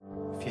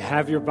If you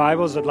have your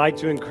Bibles, I'd like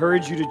to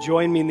encourage you to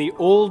join me in the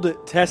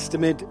Old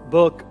Testament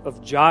book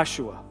of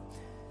Joshua.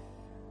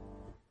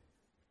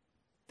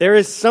 There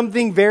is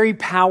something very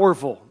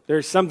powerful,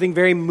 there's something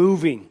very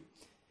moving,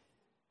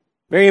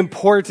 very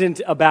important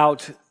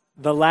about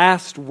the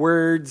last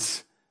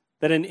words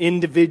that an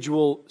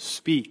individual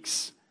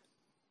speaks.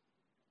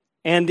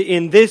 And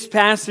in this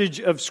passage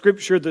of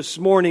Scripture this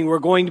morning, we're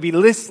going to be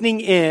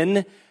listening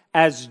in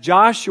as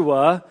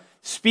Joshua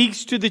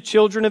speaks to the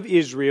children of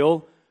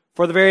Israel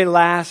for the very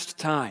last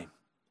time.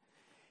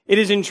 It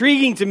is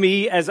intriguing to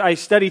me as I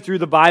study through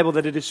the Bible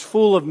that it is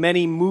full of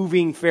many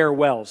moving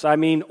farewells. I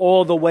mean,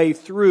 all the way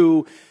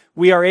through,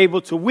 we are able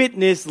to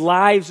witness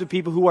lives of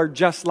people who are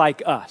just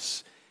like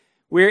us.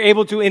 We're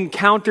able to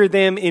encounter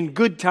them in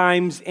good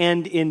times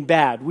and in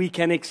bad. We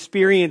can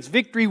experience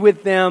victory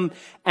with them,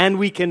 and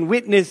we can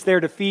witness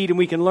their defeat, and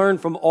we can learn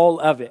from all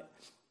of it.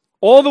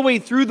 All the way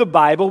through the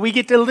Bible, we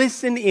get to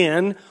listen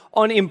in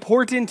on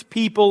important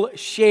people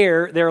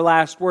share their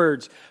last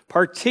words.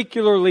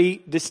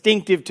 Particularly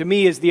distinctive to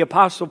me is the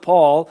Apostle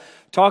Paul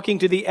talking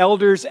to the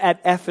elders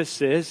at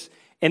Ephesus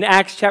in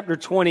Acts chapter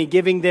 20,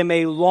 giving them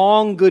a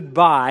long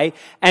goodbye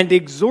and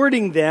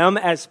exhorting them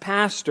as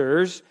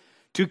pastors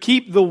to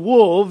keep the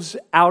wolves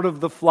out of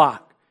the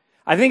flock.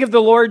 I think of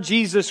the Lord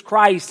Jesus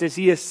Christ as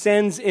he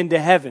ascends into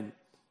heaven.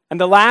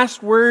 And the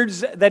last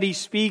words that he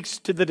speaks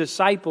to the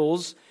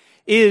disciples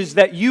is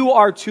that you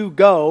are to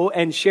go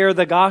and share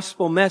the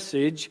gospel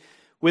message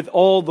with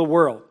all the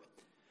world.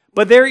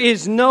 But there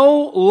is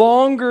no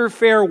longer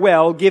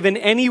farewell given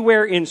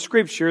anywhere in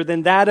Scripture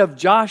than that of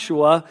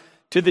Joshua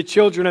to the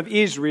children of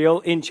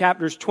Israel in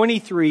chapters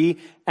 23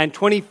 and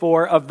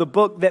 24 of the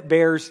book that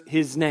bears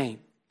his name.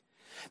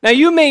 Now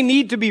you may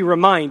need to be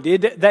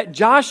reminded that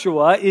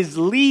Joshua is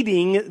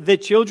leading the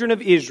children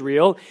of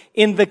Israel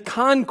in the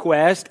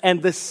conquest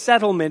and the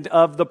settlement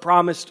of the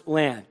promised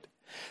land.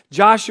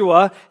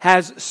 Joshua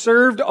has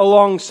served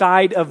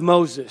alongside of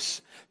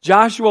Moses.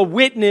 Joshua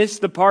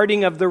witnessed the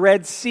parting of the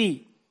Red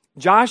Sea.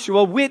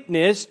 Joshua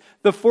witnessed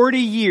the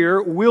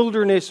 40-year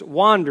wilderness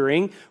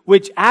wandering,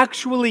 which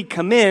actually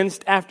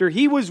commenced after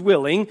he was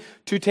willing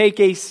to take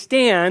a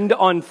stand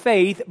on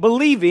faith,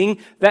 believing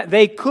that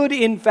they could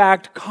in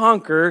fact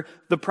conquer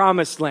the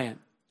promised land.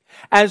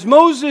 As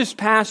Moses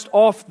passed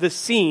off the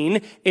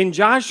scene in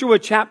Joshua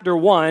chapter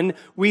 1,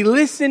 we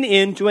listen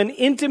in to an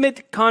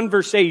intimate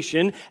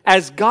conversation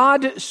as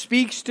God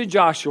speaks to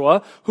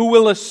Joshua, who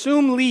will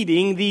assume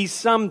leading these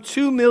some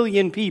 2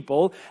 million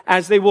people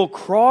as they will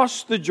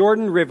cross the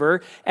Jordan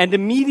River and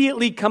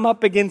immediately come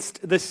up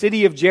against the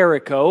city of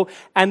Jericho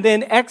and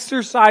then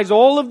exercise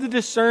all of the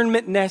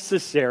discernment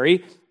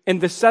necessary in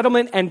the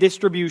settlement and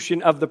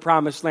distribution of the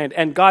promised land.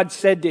 And God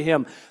said to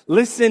him,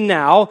 listen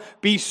now,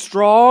 be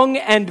strong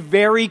and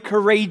very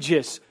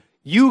courageous.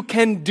 You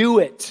can do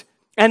it.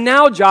 And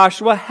now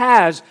Joshua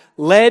has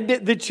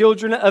led the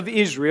children of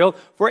Israel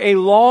for a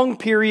long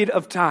period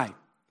of time.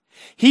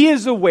 He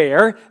is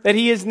aware that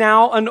he is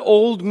now an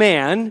old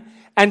man,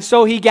 and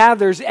so he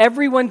gathers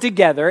everyone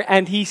together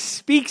and he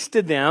speaks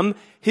to them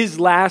his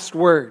last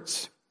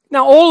words.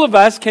 Now, all of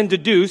us can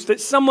deduce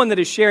that someone that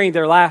is sharing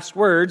their last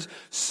words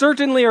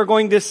certainly are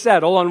going to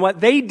settle on what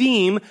they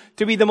deem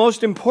to be the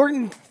most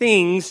important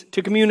things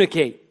to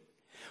communicate.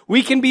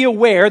 We can be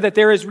aware that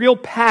there is real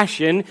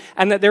passion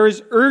and that there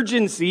is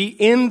urgency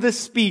in the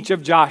speech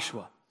of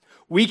Joshua.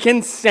 We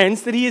can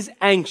sense that he is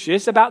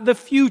anxious about the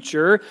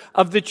future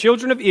of the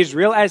children of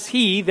Israel as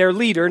he, their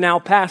leader, now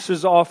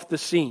passes off the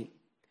scene.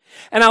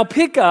 And I'll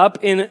pick up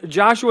in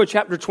Joshua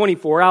chapter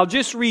 24. I'll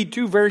just read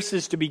 2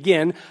 verses to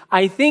begin.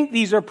 I think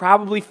these are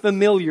probably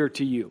familiar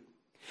to you.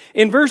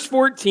 In verse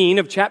 14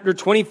 of chapter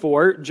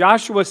 24,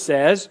 Joshua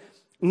says,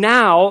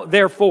 now,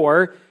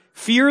 therefore,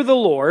 fear the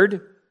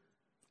Lord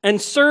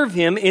and serve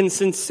him in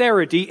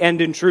sincerity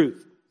and in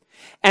truth,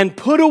 and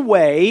put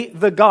away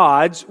the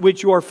gods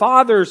which your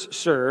fathers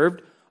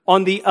served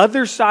on the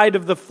other side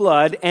of the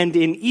flood and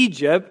in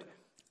Egypt,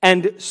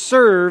 and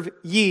serve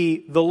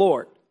ye the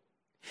Lord.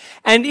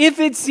 And if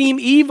it seem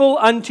evil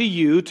unto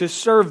you to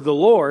serve the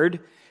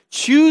Lord,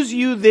 choose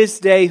you this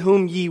day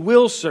whom ye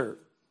will serve,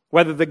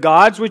 whether the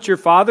gods which your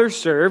fathers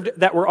served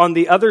that were on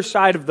the other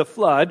side of the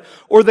flood,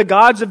 or the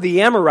gods of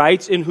the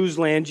Amorites in whose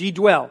land ye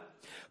dwell.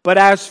 But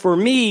as for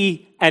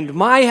me and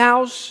my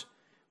house,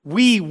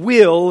 we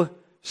will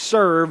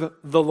serve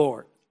the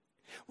Lord.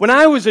 When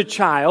I was a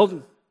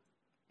child,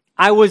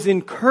 I was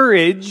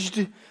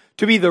encouraged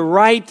to be the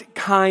right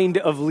kind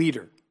of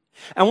leader.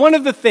 And one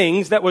of the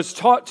things that was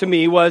taught to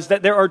me was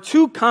that there are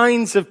 2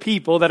 kinds of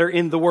people that are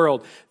in the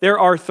world. There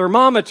are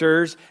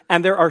thermometers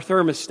and there are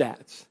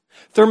thermostats.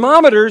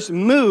 Thermometers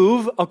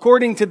move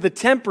according to the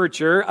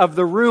temperature of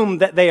the room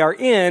that they are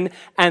in,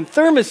 and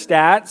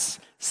thermostats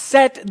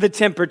set the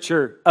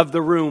temperature of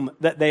the room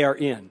that they are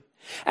in.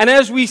 And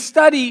as we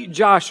study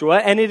Joshua,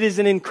 and it is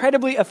an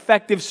incredibly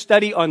effective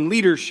study on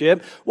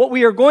leadership, what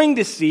we are going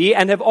to see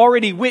and have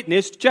already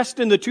witnessed just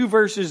in the 2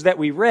 verses that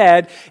we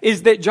read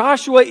is that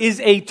Joshua is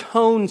a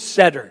tone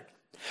setter.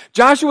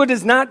 Joshua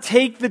does not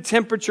take the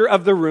temperature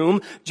of the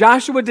room.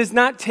 Joshua does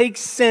not take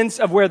sense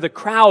of where the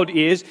crowd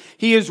is.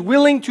 He is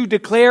willing to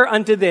declare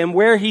unto them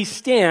where he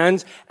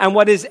stands and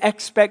what his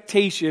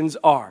expectations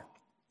are.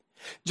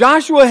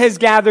 Joshua has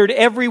gathered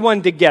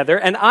everyone together,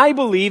 and I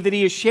believe that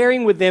he is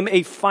sharing with them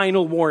a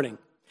final warning.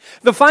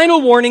 The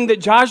final warning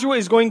that Joshua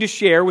is going to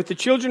share with the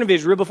children of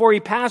Israel before he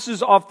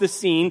passes off the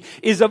scene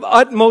is of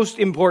utmost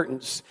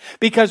importance.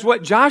 Because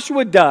what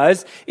Joshua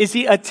does is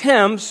he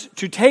attempts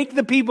to take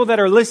the people that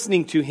are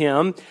listening to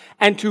him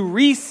and to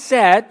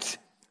reset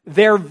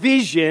their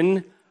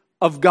vision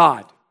of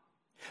God.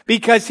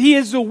 Because he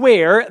is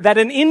aware that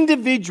an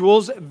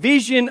individual's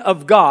vision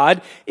of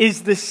God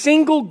is the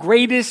single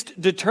greatest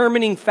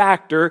determining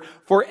factor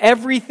for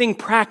everything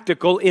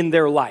practical in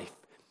their life.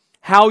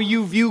 How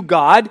you view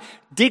God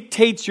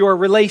dictates your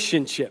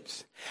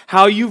relationships.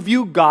 How you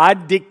view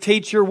God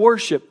dictates your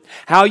worship.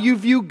 How you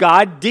view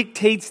God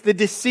dictates the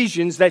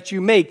decisions that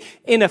you make.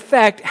 In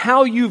effect,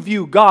 how you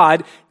view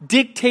God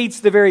dictates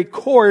the very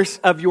course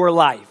of your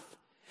life.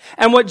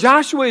 And what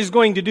Joshua is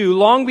going to do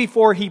long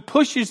before he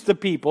pushes the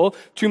people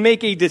to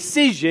make a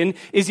decision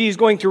is he is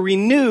going to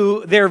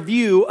renew their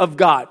view of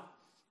God.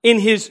 In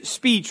his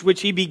speech,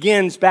 which he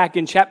begins back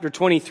in chapter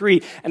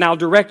 23, and I'll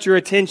direct your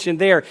attention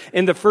there.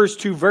 In the first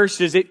two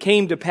verses, it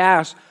came to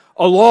pass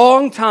a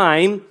long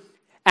time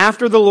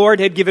after the Lord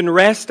had given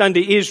rest unto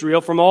Israel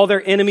from all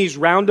their enemies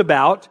round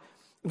about,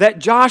 that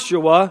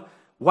Joshua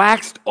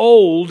waxed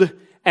old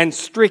and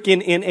stricken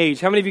in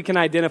age. How many of you can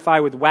identify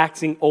with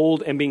waxing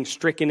old and being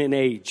stricken in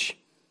age?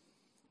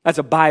 That's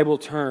a Bible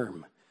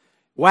term.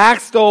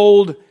 Waxed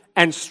old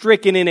and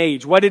stricken in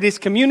age. What it is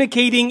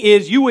communicating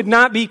is you would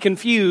not be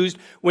confused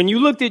when you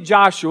looked at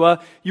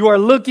Joshua, you are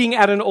looking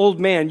at an old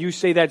man. You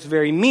say that's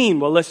very mean.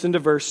 Well, listen to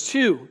verse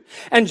 2.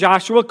 And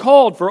Joshua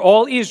called for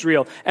all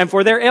Israel and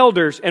for their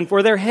elders and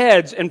for their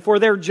heads and for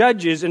their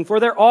judges and for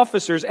their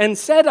officers and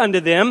said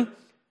unto them,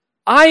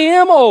 I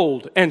am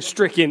old and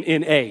stricken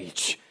in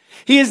age.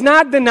 He is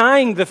not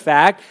denying the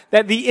fact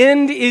that the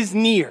end is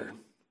near.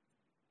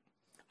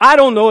 I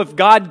don't know if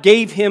God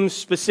gave him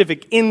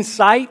specific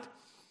insight.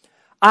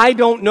 I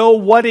don't know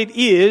what it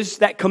is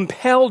that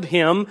compelled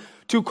him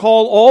to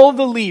call all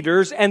the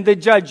leaders and the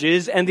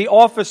judges and the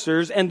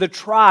officers and the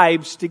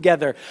tribes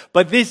together.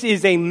 But this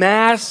is a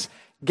mass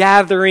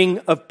gathering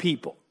of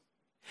people.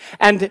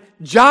 And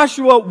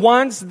Joshua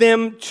wants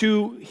them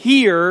to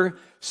hear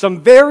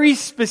some very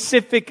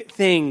specific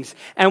things.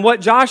 And what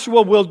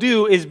Joshua will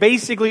do is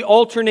basically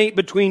alternate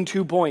between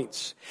 2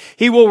 points.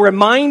 He will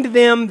remind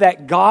them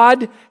that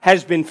God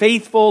has been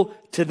faithful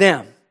to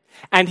them.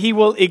 And he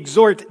will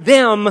exhort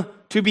them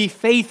to be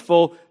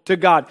faithful to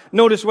God.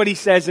 Notice what he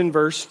says in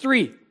verse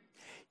 3.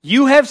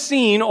 You have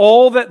seen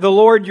all that the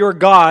Lord your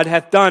God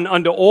hath done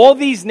unto all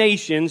these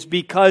nations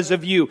because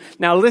of you.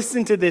 Now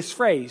listen to this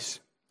phrase.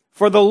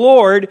 For the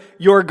Lord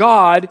your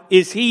God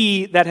is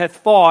he that hath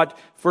fought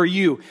for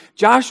you.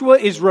 Joshua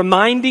is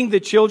reminding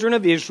the children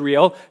of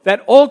Israel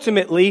that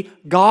ultimately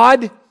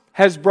God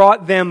has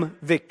brought them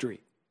victory.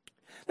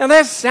 Now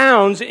that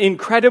sounds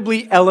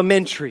incredibly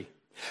elementary.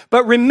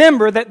 But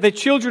remember that the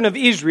children of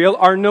Israel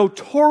are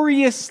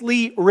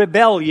notoriously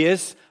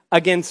rebellious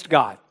against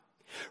God.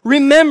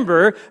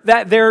 Remember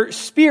that their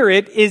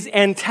spirit is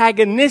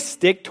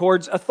antagonistic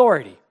towards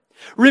authority.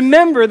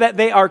 Remember that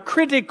they are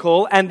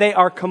critical and they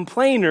are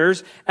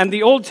complainers, and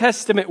the Old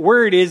Testament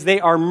word is they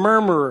are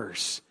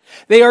murmurers.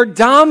 They are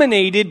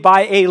dominated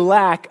by a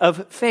lack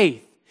of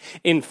faith.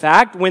 In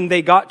fact, when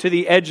they got to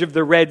the edge of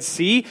the Red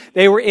Sea,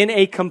 they were in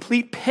a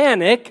complete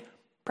panic,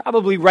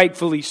 probably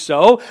rightfully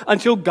so,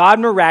 until God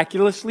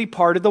miraculously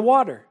parted the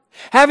water.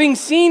 Having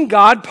seen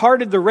God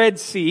parted the Red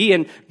Sea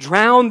and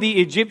drowned the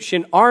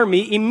Egyptian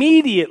army,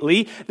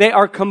 immediately they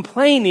are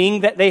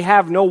complaining that they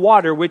have no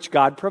water which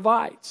God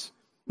provides.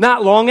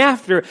 Not long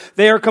after,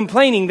 they are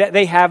complaining that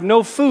they have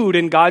no food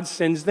and God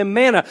sends them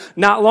manna.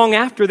 Not long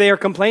after, they are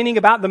complaining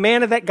about the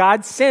manna that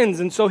God sends,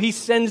 and so he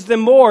sends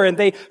them more, and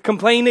they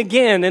complain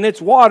again, and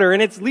it's water,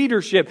 and it's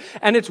leadership,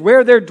 and it's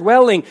where they're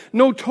dwelling.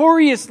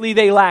 Notoriously,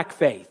 they lack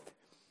faith.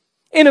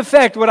 In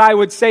effect, what I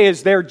would say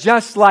is they're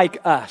just like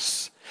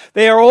us.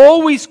 They are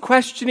always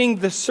questioning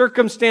the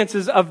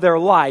circumstances of their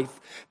life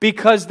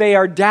because they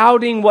are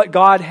doubting what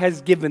God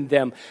has given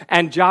them.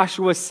 And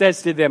Joshua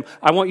says to them,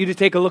 I want you to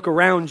take a look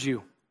around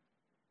you.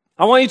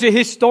 I want you to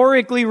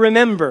historically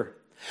remember.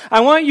 I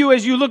want you,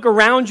 as you look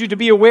around you, to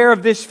be aware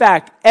of this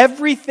fact.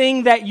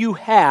 Everything that you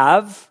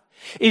have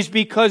is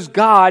because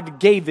God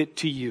gave it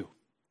to you.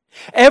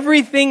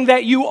 Everything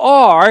that you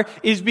are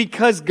is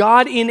because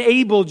God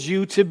enabled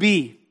you to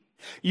be.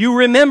 You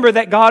remember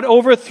that God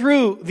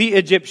overthrew the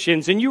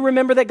Egyptians, and you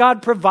remember that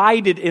God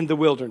provided in the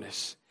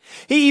wilderness.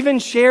 He even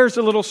shares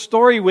a little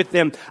story with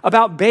them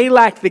about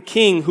Balak the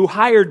king who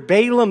hired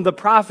Balaam the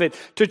prophet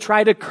to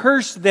try to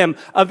curse them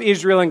of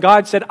Israel. And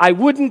God said, I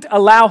wouldn't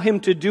allow him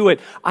to do it.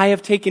 I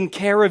have taken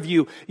care of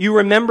you. You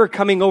remember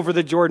coming over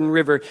the Jordan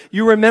River.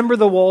 You remember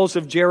the walls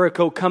of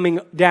Jericho coming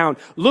down.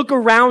 Look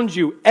around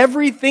you.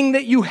 Everything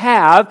that you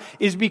have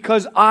is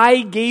because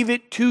I gave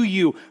it to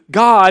you.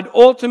 God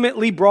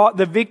ultimately brought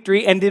the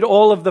victory and did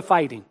all of the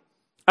fighting.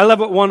 I love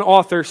what one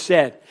author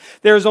said.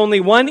 There's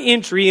only one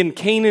entry in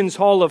Canaan's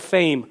Hall of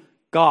Fame,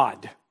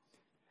 God.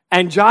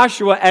 And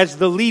Joshua, as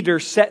the leader,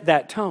 set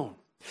that tone.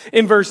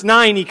 In verse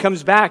 9, he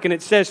comes back and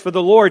it says, For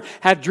the Lord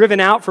hath driven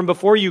out from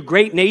before you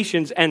great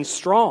nations and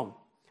strong.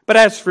 But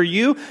as for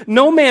you,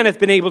 no man hath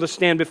been able to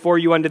stand before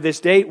you unto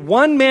this day.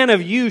 One man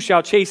of you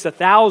shall chase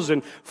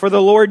 1,000 for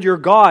the Lord your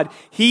God.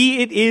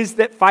 He it is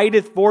that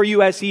fighteth for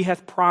you as he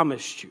hath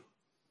promised you.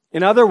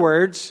 In other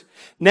words,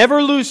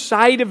 never lose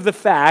sight of the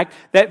fact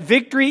that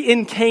victory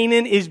in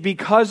Canaan is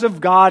because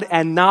of God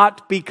and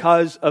not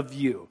because of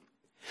you.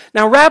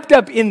 Now, wrapped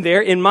up in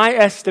there, in my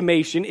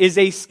estimation, is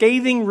a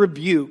scathing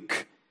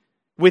rebuke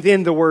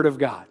within the Word of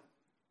God.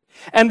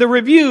 And the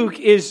rebuke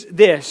is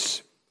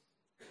this.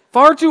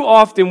 Far too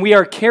often we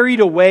are carried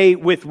away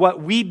with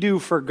what we do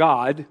for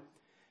God,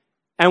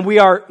 and we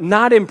are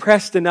not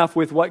impressed enough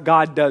with what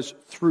God does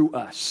through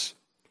us.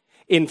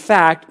 In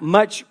fact,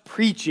 much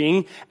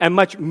preaching and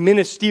much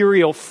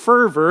ministerial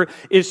fervor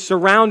is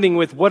surrounding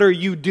with what are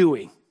you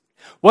doing?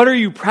 What are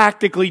you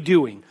practically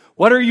doing?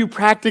 What are you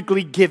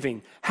practically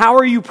giving? How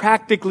are you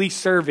practically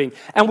serving?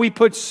 And we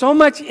put so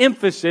much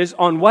emphasis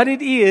on what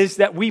it is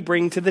that we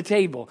bring to the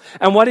table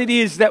and what it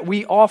is that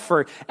we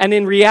offer. And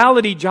in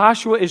reality,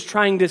 Joshua is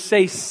trying to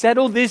say,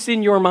 settle this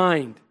in your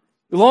mind.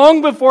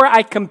 Long before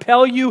I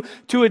compel you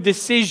to a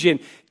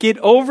decision, get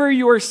over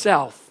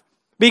yourself.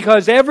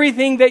 Because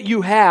everything that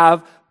you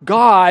have,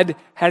 God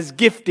has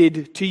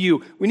gifted to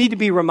you. We need to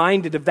be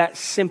reminded of that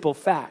simple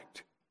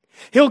fact.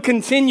 He'll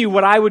continue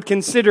what I would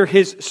consider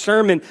his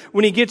sermon.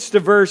 When he gets to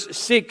verse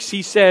 6,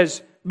 he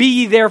says, Be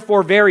ye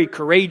therefore very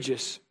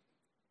courageous,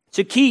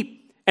 to keep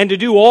and to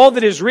do all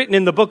that is written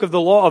in the book of the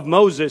law of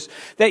Moses,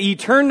 that ye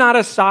turn not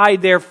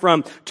aside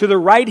therefrom to the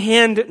right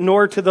hand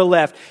nor to the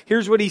left.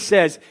 Here's what he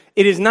says.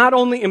 It is not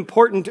only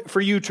important for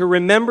you to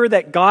remember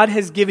that God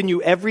has given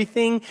you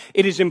everything,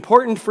 it is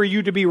important for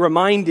you to be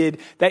reminded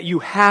that you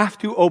have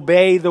to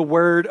obey the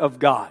word of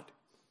God.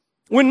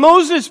 When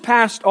Moses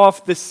passed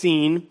off the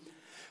scene,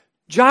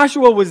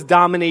 Joshua was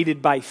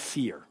dominated by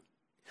fear.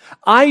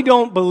 I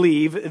don't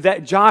believe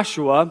that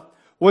Joshua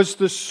was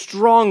the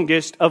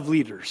strongest of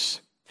leaders.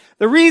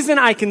 The reason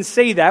I can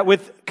say that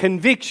with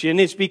conviction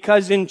is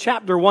because in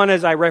chapter 1,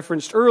 as I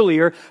referenced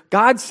earlier,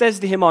 God says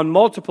to him on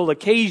multiple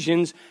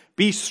occasions,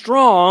 be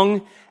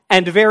strong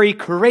and very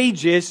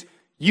courageous.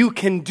 You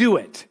can do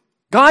it.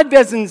 God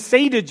doesn't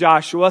say to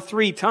Joshua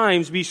 3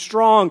 times, be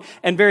strong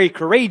and very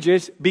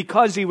courageous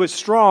because he was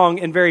strong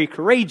and very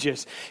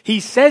courageous. He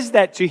says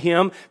that to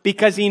him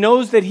because he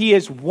knows that he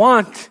is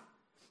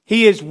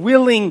He is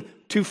willing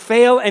to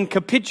fail and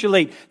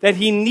capitulate, that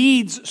he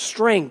needs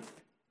strength.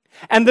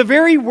 And the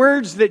very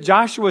words that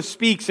Joshua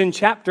speaks in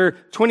chapter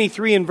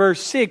 23 and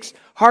verse 6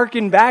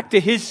 hearken back to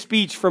his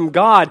speech from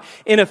God.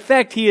 In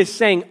effect, he is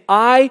saying,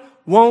 I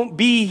won't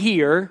be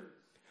here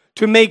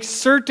to make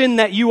certain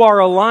that you are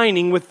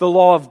aligning with the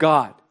law of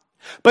God.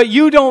 But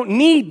you don't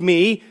need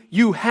me.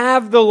 You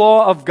have the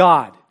law of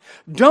God.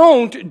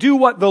 Don't do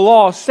what the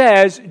law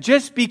says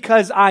just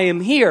because I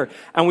am here.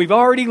 And we've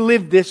already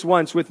lived this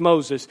once with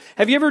Moses.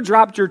 Have you ever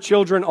dropped your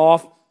children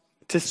off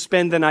to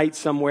spend the night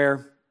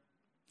somewhere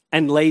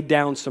and laid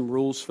down some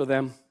rules for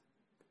them?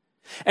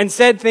 And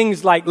said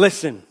things like,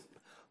 listen,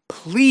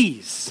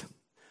 please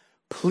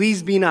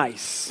be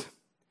nice.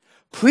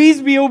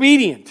 Please be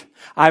obedient.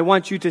 I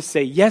want you to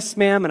say yes,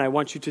 ma'am, and I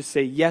want you to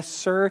say yes,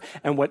 sir.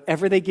 And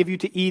whatever they give you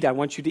to eat, I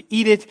want you to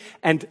eat it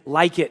and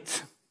like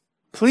it.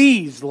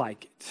 Please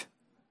like it.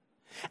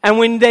 And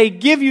when they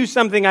give you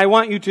something, I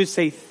want you to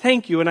say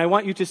thank you, and I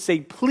want you to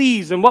say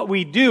please. And what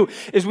we do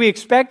is we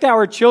expect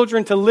our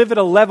children to live at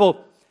a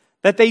level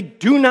that they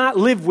do not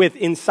live with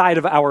inside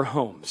of our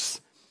homes.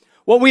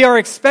 What we are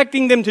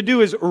expecting them to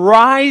do is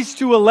rise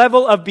to a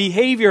level of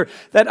behavior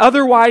that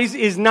otherwise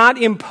is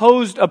not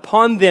imposed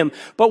upon them,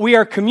 but we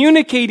are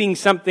communicating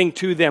something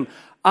to them.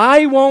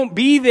 I won't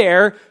be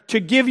there to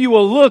give you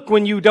a look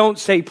when you don't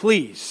say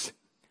please.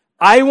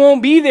 I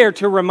won't be there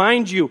to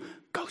remind you,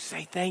 go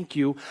say thank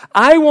you.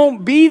 I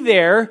won't be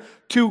there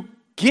to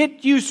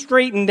get you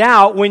straightened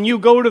out when you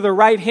go to the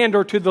right hand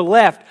or to the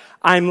left.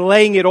 I'm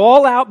laying it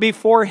all out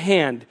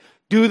beforehand.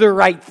 Do the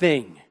right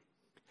thing.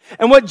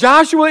 And what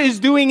Joshua is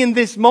doing in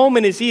this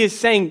moment is he is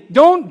saying,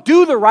 don't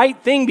do the right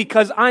thing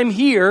because I'm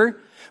here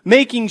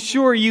making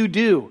sure you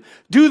do.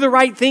 Do the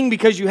right thing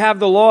because you have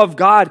the law of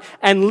God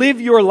and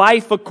live your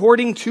life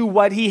according to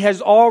what he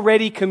has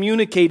already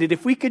communicated.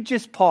 If we could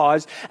just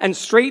pause and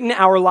straighten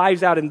our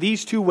lives out in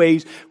these two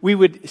ways, we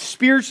would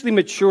spiritually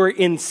mature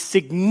in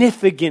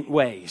significant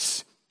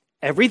ways.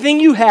 Everything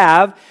you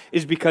have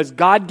is because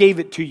God gave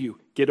it to you.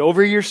 Get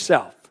over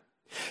yourself.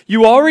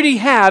 You already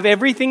have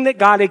everything that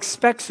God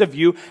expects of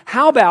you.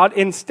 How about,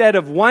 instead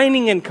of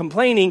whining and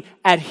complaining,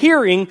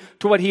 adhering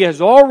to what He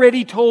has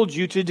already told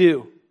you to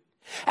do?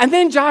 And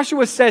then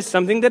Joshua says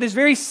something that is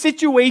very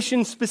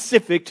situation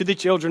specific to the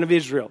children of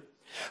Israel.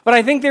 But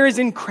I think there is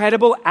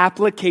incredible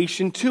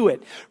application to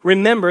it.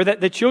 Remember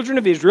that the children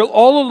of Israel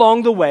all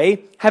along the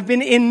way have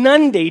been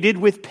inundated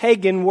with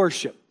pagan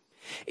worship.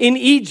 In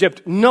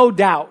Egypt, no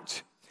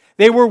doubt,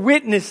 they were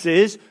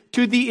witnesses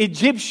to the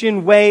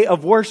Egyptian way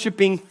of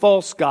worshiping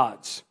false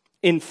gods.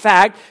 In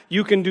fact,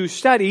 you can do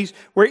studies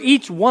where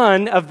each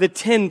one of the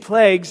 10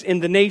 plagues in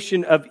the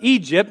nation of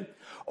Egypt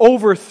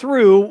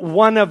overthrew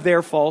one of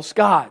their false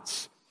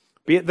gods,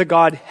 be it the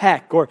god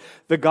Hek or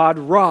the god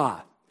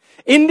Ra,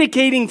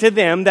 indicating to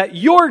them that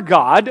your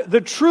God,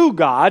 the true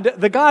God,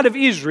 the God of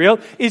Israel,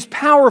 is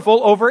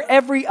powerful over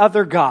every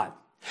other god.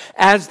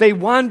 As they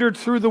wandered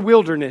through the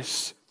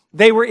wilderness,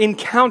 they were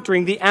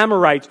encountering the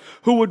Amorites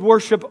who would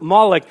worship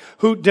Moloch,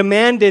 who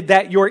demanded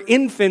that your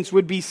infants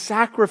would be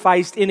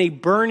sacrificed in a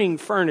burning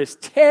furnace.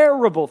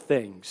 Terrible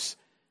things.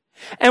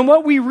 And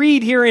what we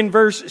read here in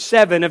verse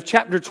 7 of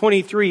chapter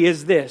 23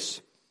 is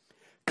this: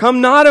 "Come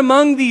not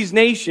among these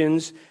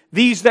nations,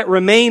 these that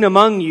remain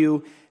among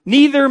you,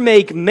 neither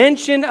make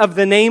mention of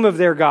the name of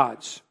their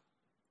gods,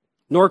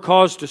 nor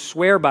cause to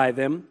swear by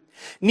them,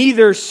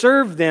 neither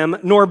serve them,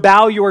 nor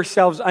bow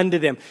yourselves unto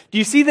them." Do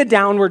you see the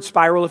downward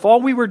spiral? If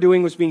all we were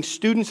doing was being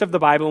students of the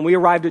Bible and we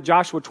arrived at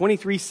Joshua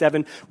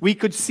 23:7, we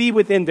could see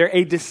within there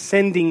a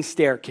descending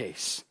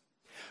staircase.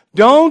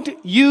 Don't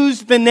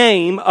use the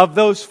name of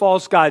those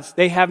false gods.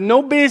 They have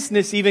no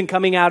business even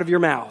coming out of your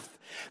mouth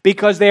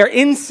because they are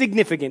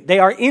insignificant. They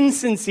are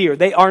insincere.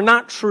 They are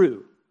not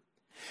true.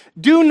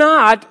 Do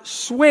not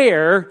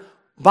swear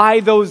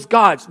by those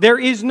gods. There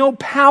is no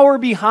power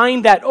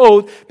behind that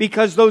oath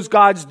because those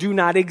gods do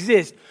not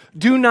exist.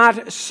 Do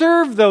not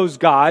serve those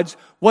gods.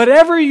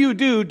 Whatever you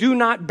do, do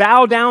not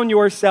bow down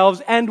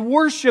yourselves and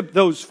worship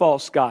those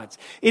false gods.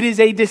 It is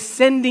a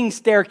descending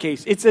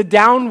staircase. It's a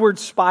downward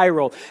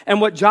spiral.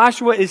 And what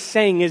Joshua is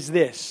saying is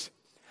this: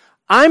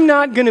 I'm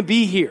not going to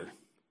be here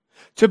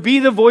to be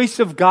the voice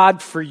of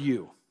God for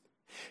you.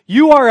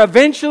 You are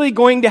eventually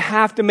going to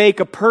have to make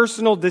a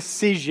personal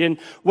decision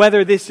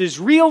whether this is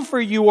real for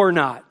you or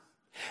not.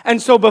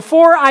 And so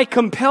before I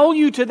compel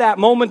you to that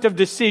moment of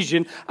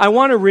decision, I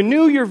want to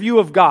renew your view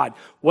of God.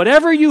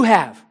 Whatever you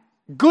have,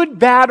 good,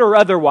 bad, or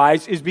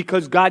otherwise, is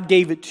because God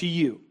gave it to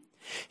you.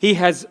 He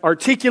has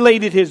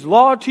articulated His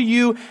law to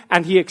you,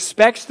 and He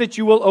expects that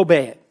you will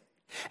obey it.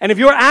 And if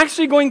you're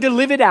actually going to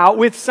live it out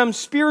with some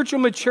spiritual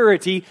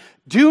maturity,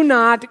 do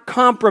not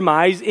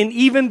compromise in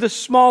even the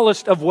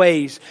smallest of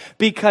ways,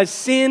 because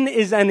sin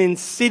is an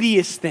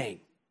insidious thing.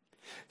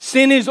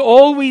 Sin is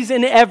always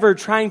and ever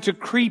trying to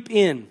creep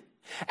in.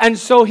 And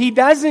so He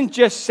doesn't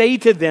just say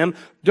to them,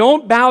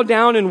 don't bow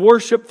down and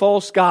worship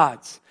false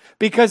gods,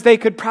 because they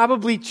could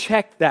probably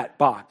check that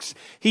box.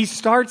 He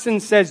starts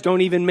and says,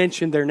 don't even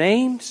mention their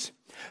names.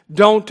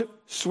 Don't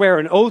swear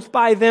an oath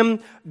by them.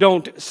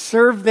 Don't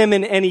serve them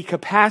in any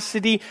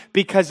capacity,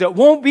 because it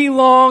won't be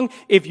long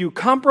if you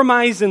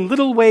compromise in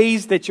little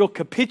ways that you'll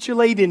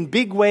capitulate in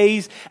big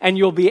ways, and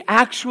you'll be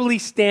actually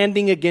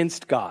standing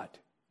against God.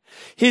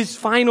 His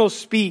final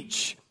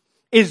speech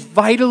is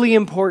vitally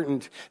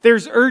important.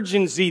 There's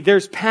urgency,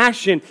 there's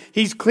passion.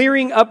 He's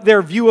clearing up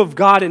their view of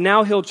God, and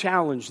now He'll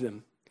challenge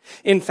them.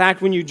 In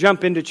fact, when you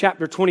jump into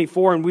chapter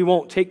 24, and we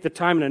won't take the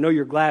time, and I know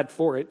you're glad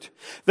for it,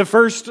 the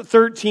first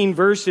 13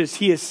 verses,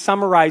 He is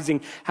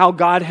summarizing how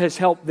God has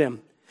helped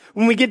them.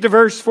 When we get to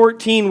verse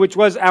 14, which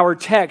was our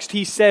text,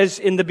 He says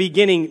in the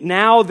beginning,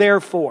 "Now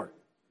therefore,"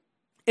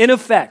 in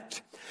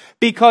effect,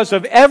 because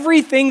of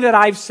everything that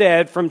I've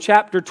said from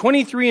chapter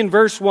 23 and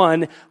verse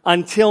 1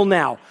 until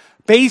now,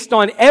 based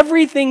on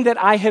everything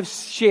that I have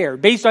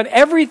shared, based on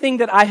everything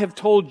that I have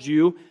told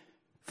you,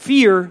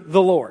 fear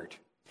the Lord.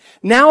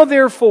 Now,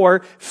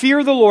 therefore,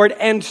 fear the Lord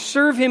and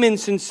serve Him in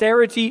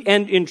sincerity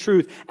and in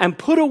truth, and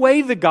put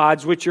away the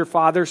gods which your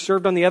fathers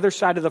served on the other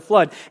side of the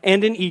flood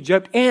and in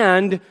Egypt,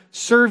 and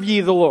serve ye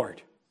the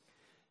Lord.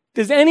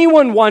 Does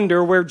anyone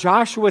wonder where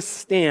Joshua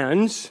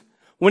stands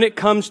when it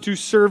comes to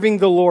serving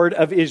the Lord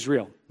of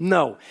Israel?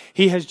 No.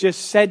 He has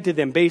just said to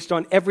them, based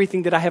on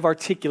everything that I have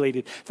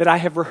articulated, that I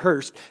have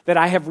rehearsed, that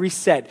I have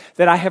reset,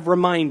 that I have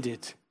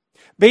reminded.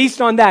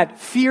 Based on that,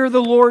 fear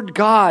the Lord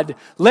God.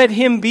 Let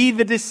Him be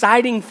the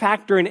deciding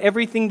factor in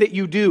everything that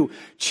you do.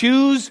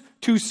 Choose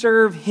to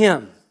serve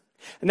Him.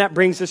 And that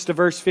brings us to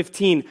verse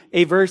 15,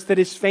 a verse that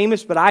is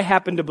famous, but I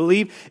happen to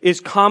believe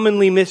is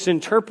commonly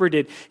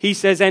misinterpreted. He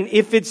says, "And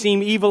if it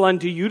seem evil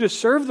unto you to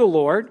serve the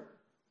Lord,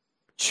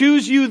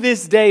 choose you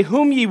this day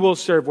whom ye will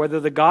serve, whether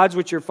the gods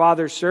which your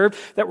fathers served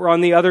that were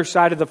on the other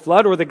side of the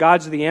flood, or the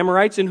gods of the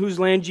Amorites in whose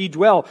land ye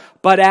dwell.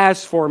 But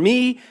as for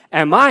me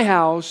and my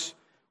house,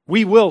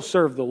 we will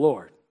serve the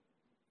Lord."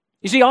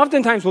 You see,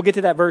 oftentimes we'll get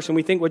to that verse and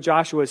we think what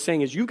Joshua is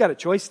saying is you've got a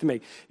choice to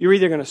make. You're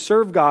either going to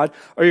serve God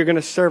or you're going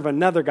to serve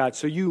another God.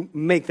 So you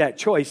make that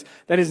choice.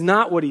 That is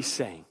not what he's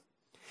saying.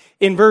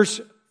 In verse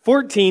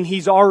 14,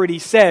 he's already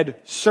said,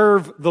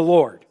 serve the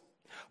Lord.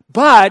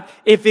 But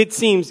if it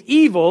seems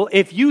evil,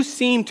 if you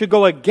seem to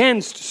go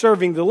against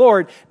serving the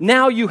Lord,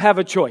 now you have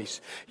a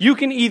choice. You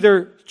can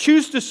either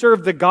choose to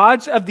serve the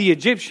gods of the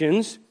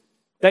Egyptians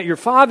that your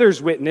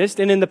fathers witnessed,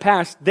 and in the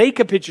past they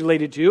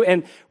capitulated to,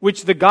 and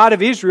which the God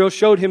of Israel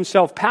showed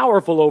himself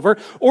powerful over,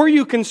 or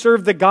you can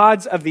serve the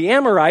gods of the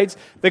Amorites,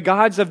 the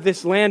gods of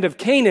this land of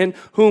Canaan,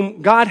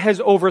 whom God has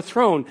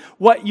overthrown.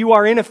 What you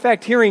are in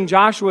effect hearing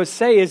Joshua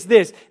say is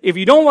this: if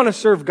you don't want to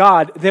serve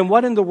God, then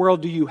what in the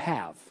world do you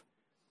have?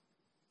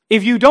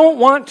 If you don't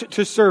want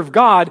to serve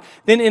God,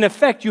 then in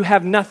effect you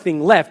have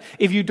nothing left.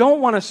 If you don't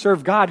want to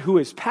serve God who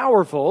is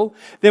powerful,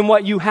 then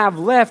what you have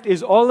left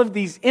is all of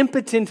these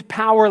impotent,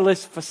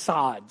 powerless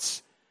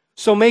facades.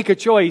 So make a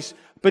choice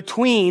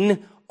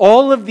between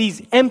all of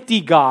these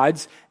empty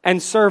gods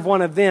and serve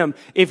one of them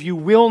if you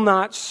will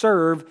not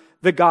serve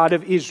the God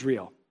of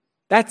Israel.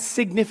 That's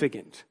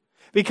significant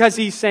because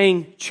he's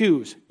saying,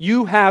 choose.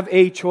 You have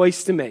a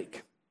choice to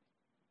make.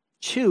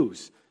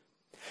 Choose.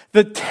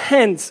 The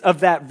tense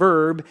of that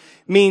verb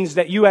means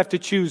that you have to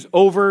choose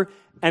over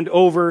and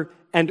over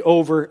and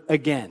over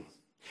again.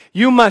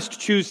 You must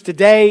choose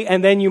today,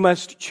 and then you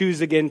must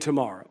choose again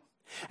tomorrow.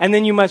 And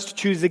then you must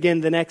choose again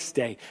the next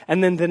day,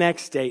 and then the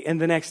next day, and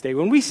the next day.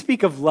 When we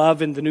speak of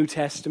love in the New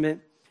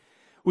Testament,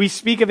 we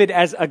speak of it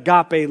as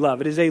agape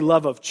love. It is a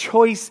love of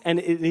choice, and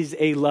it is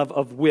a love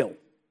of will.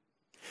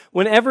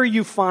 Whenever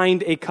you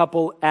find a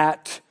couple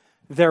at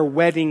their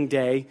wedding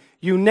day,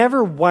 you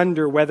never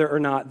wonder whether or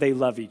not they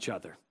love each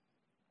other.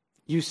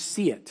 You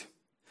see it.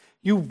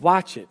 You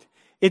watch it.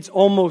 It's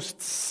almost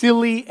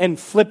silly and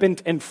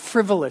flippant and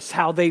frivolous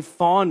how they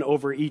fawn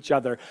over each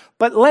other.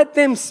 But let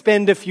them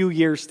spend a few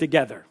years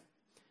together.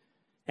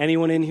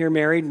 Anyone in here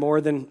married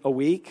more than a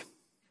week?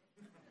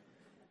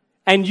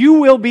 And you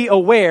will be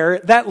aware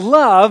that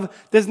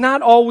love does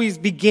not always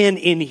begin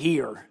in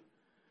here,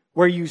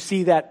 where you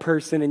see that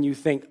person and you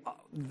think, oh,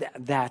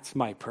 that's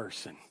my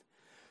person.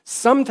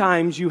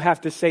 Sometimes you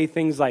have to say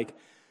things like,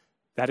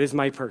 that is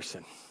my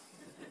person.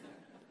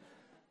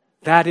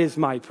 That is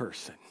my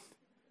person.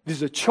 It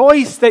is a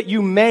choice that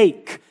you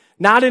make,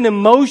 not an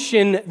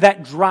emotion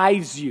that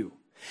drives you.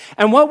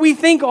 And what we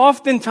think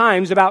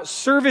oftentimes about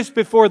service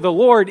before the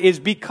Lord is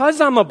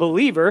because I'm a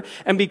believer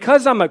and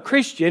because I'm a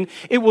Christian,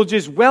 it will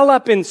just well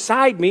up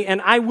inside me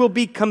and I will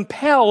be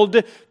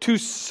compelled to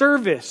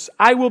service.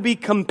 I will be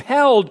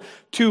compelled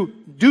to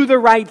do the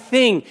right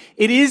thing.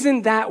 It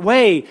isn't that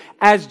way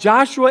as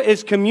Joshua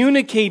is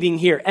communicating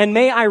here. And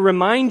may I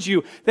remind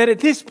you that at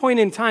this point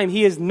in time,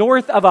 he is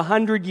north of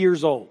 100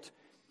 years old.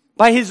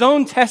 By his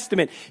own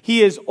testament,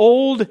 he is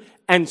old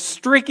and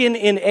stricken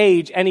in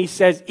age. And he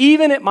says,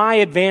 even at my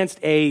advanced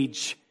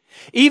age,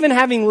 even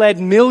having led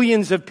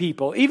millions of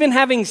people, even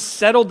having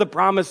settled the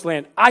promised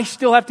land, I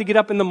still have to get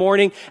up in the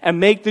morning and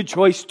make the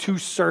choice to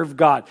serve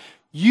God.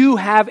 You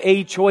have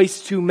a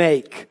choice to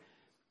make.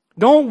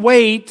 Don't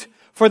wait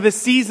for the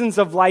seasons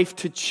of life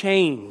to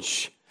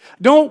change.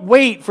 Don't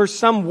wait for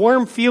some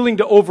warm feeling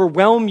to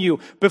overwhelm you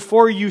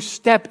before you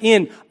step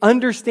in.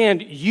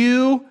 Understand,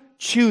 you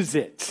choose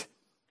it.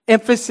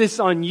 Emphasis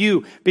on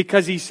you,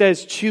 because he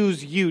says,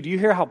 choose you. Do you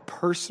hear how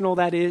personal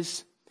that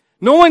is?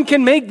 No one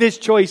can make this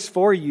choice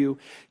for you.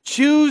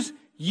 Choose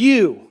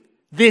you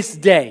this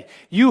day.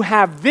 You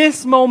have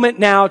this moment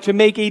now to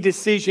make a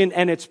decision,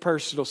 and it's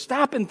personal.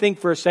 Stop and think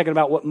for a second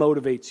about what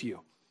motivates you.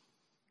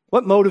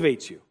 What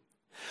motivates you?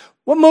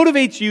 What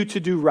motivates you to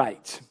do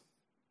right?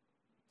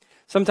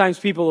 Sometimes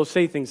people will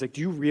say things like,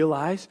 do you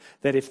realize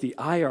that if the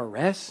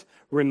IRS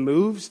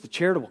removes the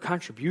charitable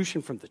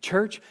contribution from the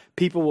church,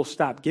 people will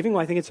stop giving?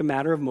 Well, I think it's a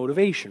matter of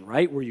motivation,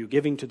 right? Were you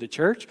giving to the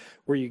church?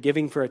 Were you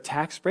giving for a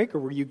tax break? Or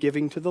were you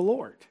giving to the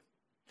Lord?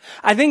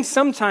 I think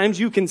sometimes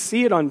you can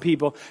see it on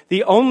people.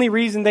 The only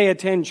reason they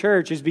attend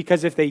church is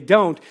because if they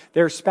don't,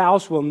 their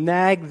spouse will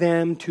nag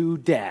them to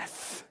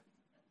death.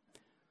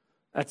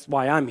 That's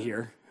why I'm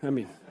here. I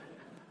mean,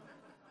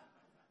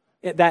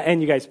 that,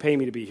 and you guys pay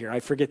me to be here. I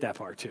forget that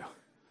part too.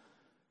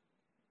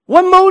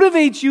 What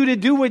motivates you to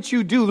do what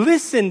you do?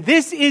 Listen,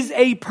 this is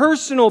a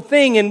personal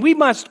thing, and we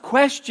must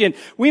question,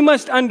 we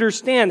must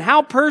understand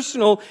how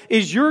personal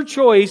is your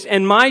choice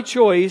and my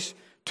choice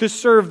to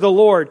serve the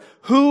Lord.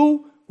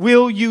 Who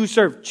will you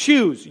serve?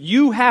 Choose.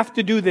 You have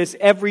to do this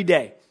every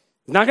day.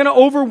 It's not going to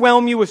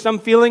overwhelm you with some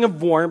feeling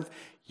of warmth.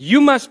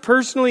 You must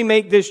personally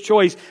make this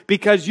choice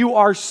because you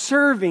are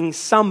serving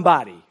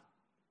somebody.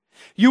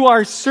 You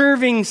are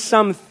serving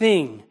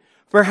something.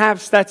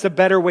 Perhaps that's a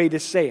better way to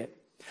say it.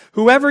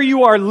 Whoever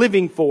you are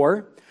living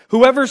for,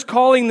 whoever's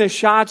calling the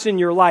shots in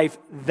your life,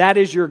 that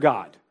is your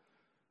God.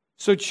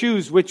 So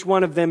choose which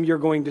one of them you're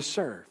going to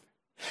serve.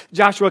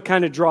 Joshua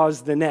kind of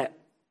draws the net.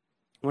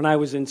 When I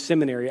was in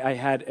seminary, I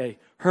had a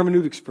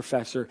hermeneutics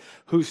professor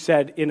who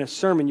said in a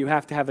sermon you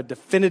have to have a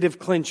definitive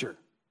clincher.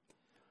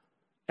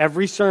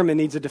 Every sermon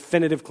needs a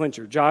definitive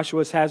clincher.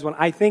 Joshua's has one.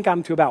 I think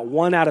I'm to about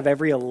 1 out of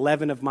every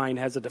 11 of mine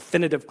has a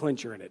definitive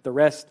clincher in it. The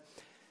rest,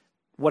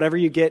 whatever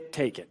you get,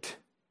 take it.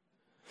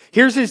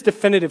 Here's his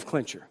definitive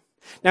clincher.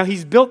 Now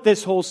he's built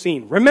this whole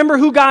scene. Remember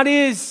who God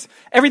is.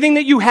 Everything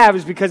that you have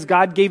is because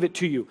God gave it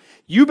to you.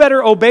 You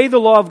better obey the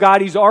law of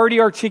God. He's already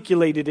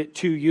articulated it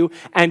to you.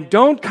 And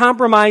don't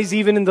compromise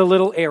even in the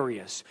little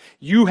areas.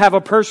 You have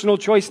a personal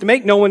choice to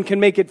make. No one can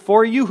make it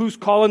for you. Who's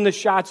calling the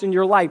shots in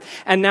your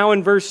life? And now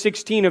in verse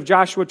 16 of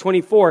Joshua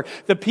 24,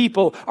 the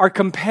people are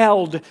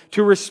compelled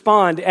to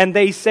respond. And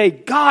they say,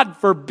 God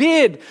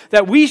forbid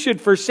that we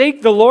should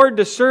forsake the Lord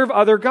to serve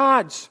other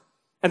gods.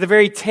 At the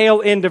very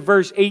tail end of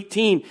verse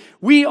 18,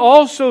 we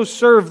also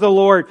serve the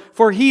Lord,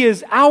 for He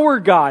is our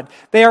God.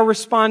 They are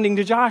responding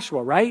to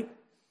Joshua, right?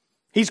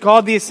 He's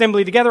called the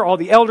assembly together, all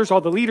the elders,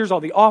 all the leaders, all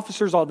the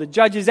officers, all the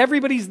judges.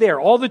 Everybody's there.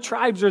 All the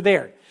tribes are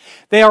there.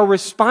 They are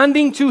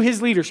responding to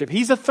His leadership.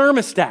 He's a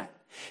thermostat.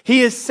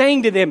 He is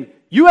saying to them,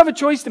 you have a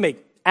choice to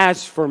make.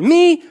 As for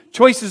me,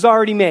 choice is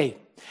already made.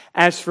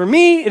 As for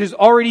me, it is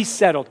already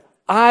settled.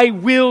 I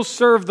will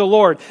serve the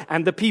Lord.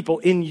 And the people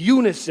in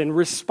unison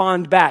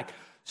respond back.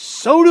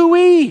 So do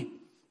we.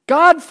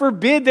 God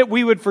forbid that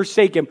we would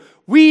forsake Him.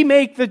 We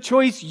make the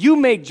choice. You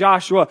make,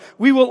 Joshua.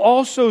 We will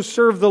also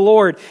serve the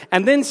Lord.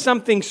 And then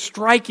something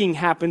striking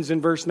happens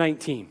in verse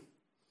 19.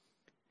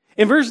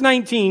 In verse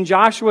 19,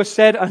 Joshua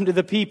said unto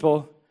the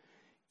people,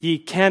 ye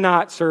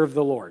cannot serve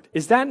the Lord.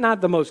 Is that not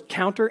the most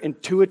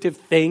counterintuitive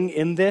thing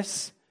in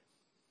this?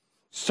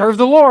 Serve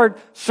the Lord,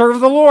 serve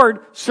the Lord,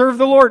 serve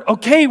the Lord.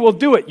 Okay, we'll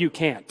do it. You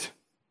can't.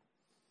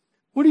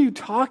 What are you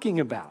talking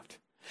about?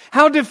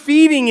 How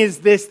defeating is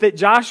this that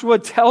Joshua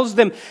tells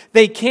them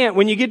they can't?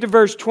 When you get to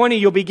verse 20,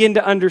 you'll begin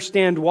to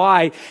understand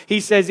why.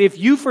 He says, if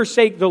you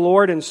forsake the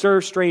Lord and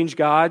serve strange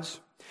gods,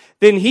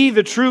 then He,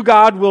 the true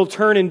God, will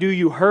turn and do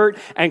you hurt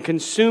and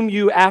consume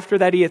you after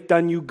that He hath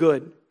done you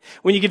good.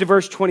 When you get to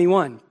verse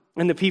 21,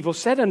 and the people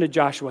said unto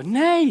Joshua,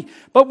 nay,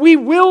 but we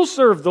will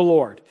serve the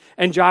Lord.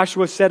 And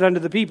Joshua said unto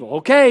the people,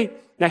 okay.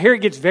 Now here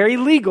it gets very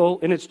legal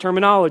in its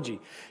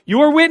terminology.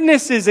 You are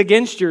witnesses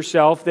against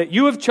yourself that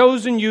you have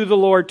chosen you, the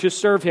Lord, to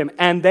serve Him.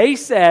 And they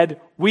said,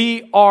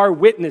 we are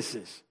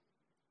witnesses.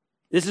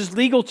 This is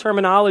legal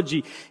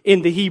terminology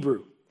in the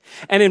Hebrew.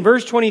 And in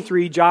verse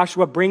 23,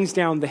 Joshua brings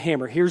down the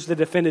hammer. Here's the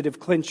definitive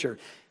clincher.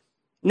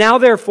 Now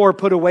therefore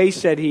put away,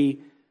 said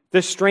he,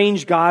 the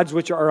strange gods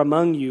which are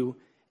among you,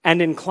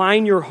 and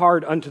incline your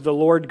heart unto the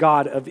Lord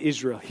God of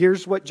Israel.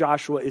 Here's what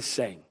Joshua is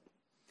saying.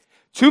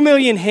 2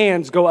 million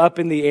hands go up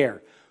in the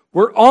air.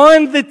 We're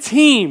on the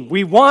team.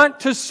 We want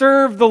to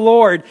serve the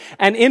Lord.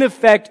 And in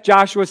effect,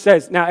 Joshua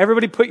says, now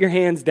everybody put your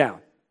hands down.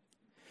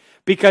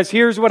 Because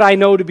here's what I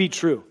know to be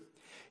true.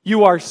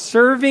 You are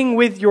serving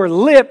with your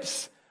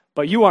lips,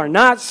 but you are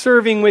not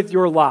serving with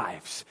your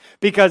lives.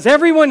 Because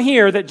everyone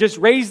here that just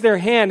raised their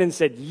hand and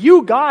said,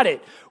 you got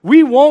it.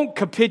 We won't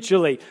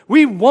capitulate.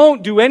 We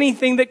won't do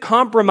anything that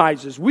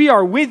compromises. We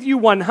are with you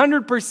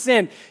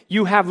 100%.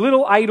 You have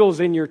little idols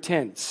in your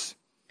tents.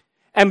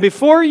 And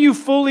before you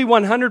fully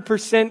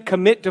 100%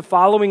 commit to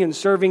following and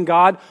serving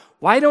God,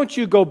 why don't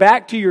you go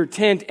back to your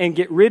tent and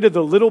get rid of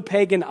the little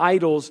pagan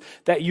idols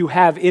that you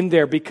have in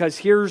there? Because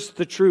here's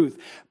the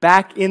truth.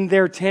 Back in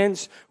their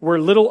tents were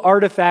little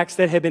artifacts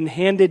that had been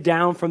handed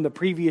down from the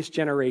previous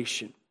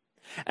generation.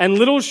 And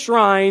little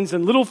shrines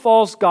and little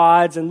false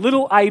gods and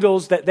little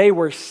idols that they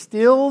were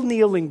still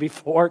kneeling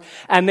before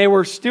and they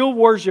were still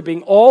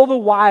worshiping. All the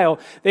while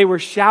they were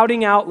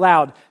shouting out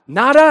loud,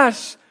 not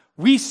us.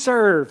 We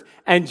serve.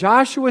 And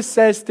Joshua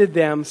says to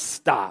them,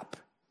 stop.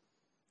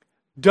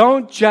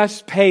 Don't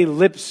just pay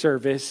lip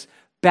service.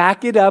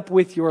 Back it up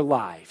with your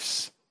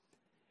lives.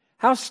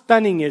 How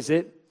stunning is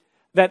it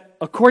that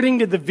according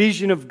to the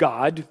vision of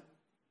God,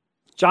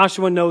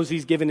 Joshua knows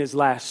he's given his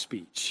last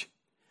speech.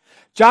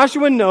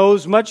 Joshua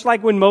knows, much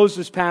like when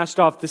Moses passed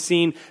off the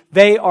scene,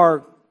 they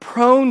are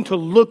prone to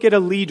look at a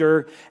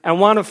leader and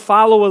want to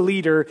follow a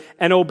leader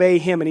and obey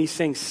him. And he's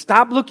saying,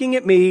 stop looking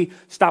at me.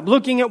 Stop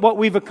looking at what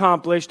we've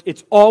accomplished.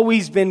 It's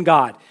always been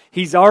God.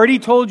 He's already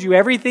told you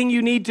everything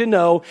you need to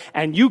know,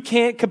 and you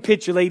can't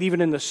capitulate even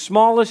in the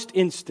smallest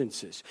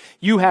instances.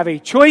 You have a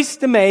choice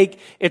to make.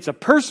 It's a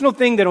personal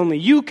thing that only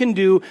you can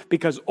do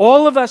because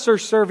all of us are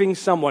serving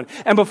someone.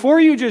 And before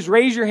you just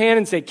raise your hand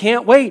and say,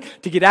 can't wait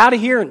to get out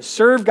of here and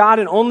serve God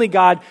and only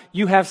God,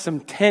 you have some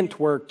tent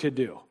work to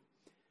do.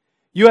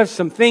 You have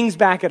some things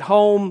back at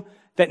home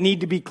that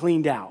need to be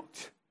cleaned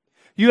out.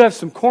 You have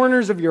some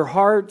corners of your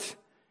heart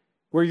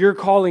where you're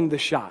calling the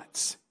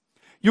shots.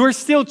 You're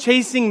still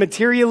chasing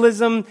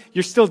materialism.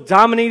 You're still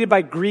dominated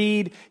by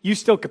greed. You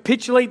still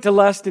capitulate to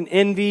lust and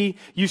envy.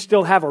 You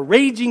still have a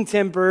raging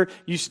temper.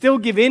 You still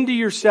give in to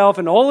yourself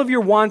and all of your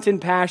wanton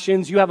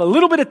passions. You have a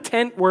little bit of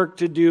tent work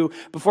to do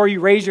before you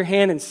raise your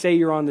hand and say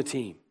you're on the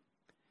team.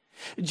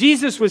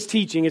 Jesus was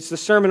teaching. It's the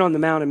Sermon on the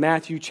Mount in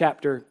Matthew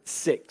chapter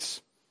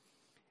 6.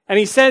 And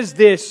he says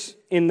this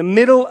in the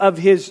middle of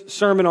his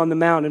Sermon on the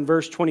Mount in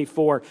verse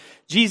 24.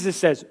 Jesus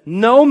says,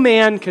 no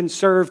man can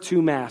serve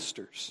two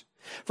masters.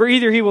 For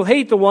either he will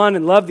hate the one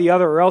and love the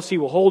other, or else he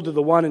will hold to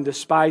the one and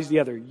despise the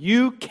other.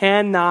 You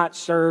cannot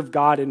serve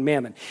God and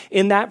mammon.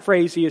 In that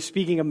phrase, he is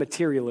speaking of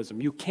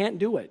materialism. You can't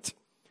do it.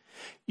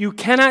 You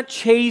cannot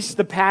chase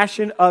the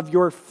passion of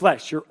your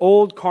flesh, your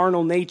old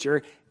carnal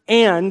nature,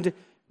 and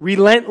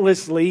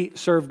relentlessly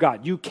serve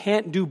God. You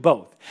can't do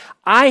both.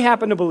 I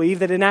happen to believe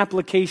that in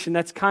application,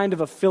 that's kind of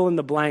a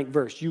fill-in-the-blank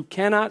verse. You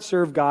cannot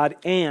serve God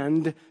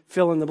and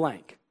fill in the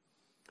blank.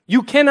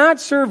 You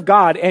cannot serve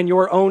God and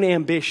your own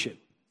ambition.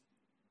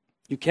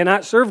 You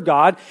cannot serve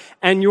God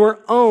and your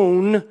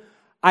own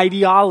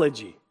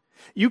ideology.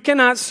 You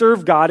cannot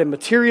serve God in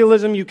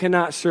materialism. You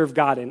cannot serve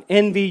God in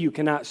envy. You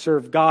cannot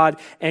serve God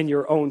and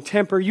your own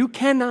temper. You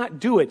cannot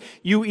do it.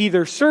 You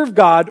either serve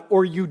God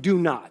or you do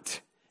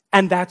not.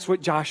 And that's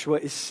what Joshua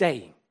is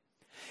saying.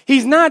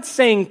 He's not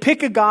saying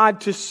pick a God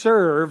to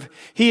serve.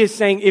 He is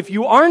saying if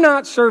you are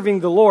not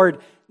serving the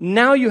Lord,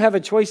 now you have a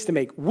choice to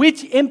make.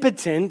 Which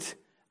impotent,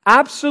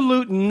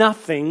 absolute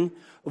nothing,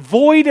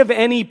 void of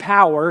any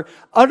power,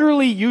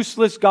 utterly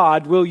useless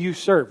God will you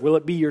serve? Will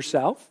it be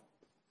yourself?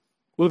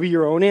 Will it be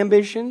your own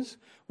ambitions?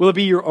 Will it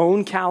be your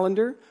own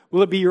calendar?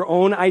 Will it be your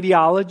own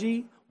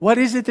ideology? What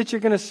is it that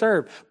you're going to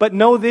serve? But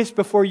know this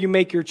before you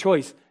make your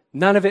choice.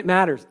 None of it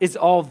matters. It's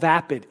all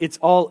vapid. It's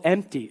all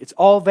empty. It's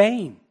all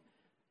vain.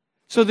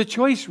 So the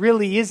choice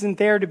really isn't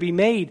there to be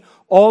made.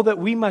 All that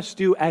we must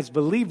do as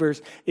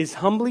believers is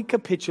humbly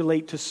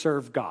capitulate to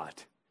serve God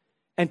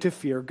and to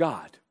fear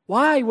God.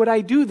 Why would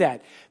I do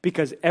that?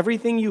 Because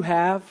everything you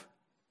have,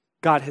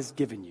 God has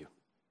given you.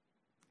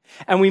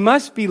 And we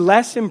must be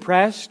less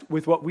impressed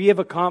with what we have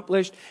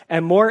accomplished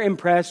and more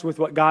impressed with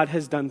what God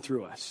has done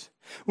through us.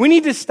 We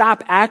need to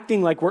stop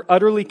acting like we're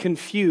utterly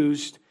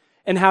confused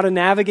in how to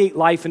navigate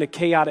life in a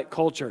chaotic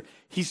culture.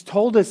 He's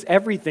told us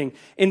everything.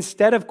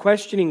 Instead of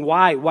questioning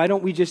why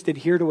don't we just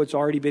adhere to what's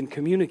already been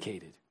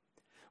communicated?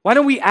 Why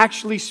don't we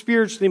actually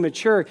spiritually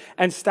mature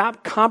and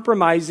stop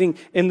compromising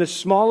in the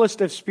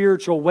smallest of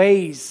spiritual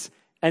ways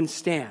and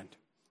stand?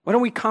 Why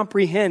don't we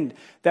comprehend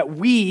that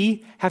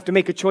we have to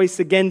make a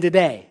choice again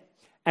today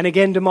and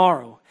again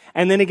tomorrow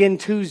and then again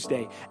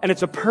Tuesday? And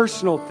it's a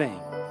personal thing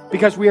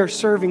because we are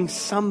serving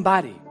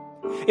somebody.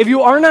 If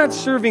you are not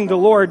serving the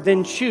Lord,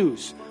 then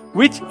choose.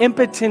 Which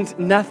impotent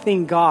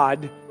nothing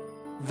God,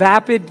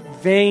 vapid,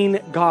 vain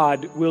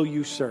God will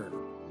you serve?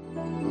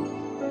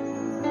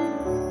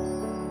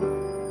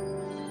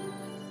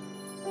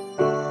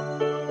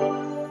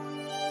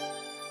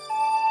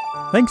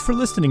 Thanks for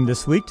listening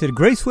this week to the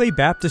Graceway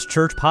Baptist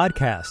Church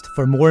podcast.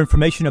 For more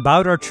information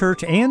about our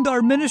church and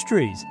our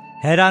ministries,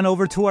 head on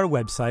over to our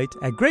website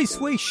at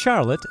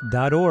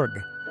gracewayscharlotte.org.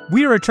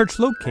 We are a church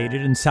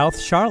located in South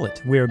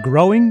Charlotte. We are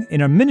growing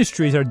and our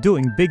ministries are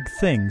doing big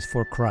things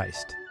for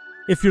Christ.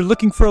 If you're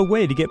looking for a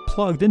way to get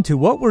plugged into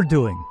what we're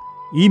doing,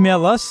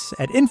 email us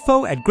at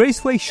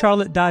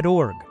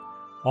info@gracewayscharlotte.org.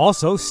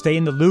 Also, stay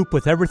in the loop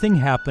with everything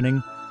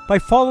happening by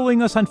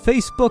following us on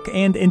Facebook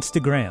and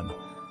Instagram.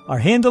 Our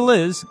handle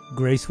is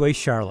Graceway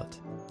Charlotte.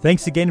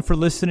 Thanks again for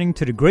listening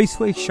to the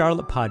Graceway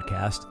Charlotte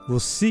podcast. We'll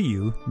see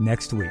you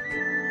next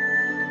week.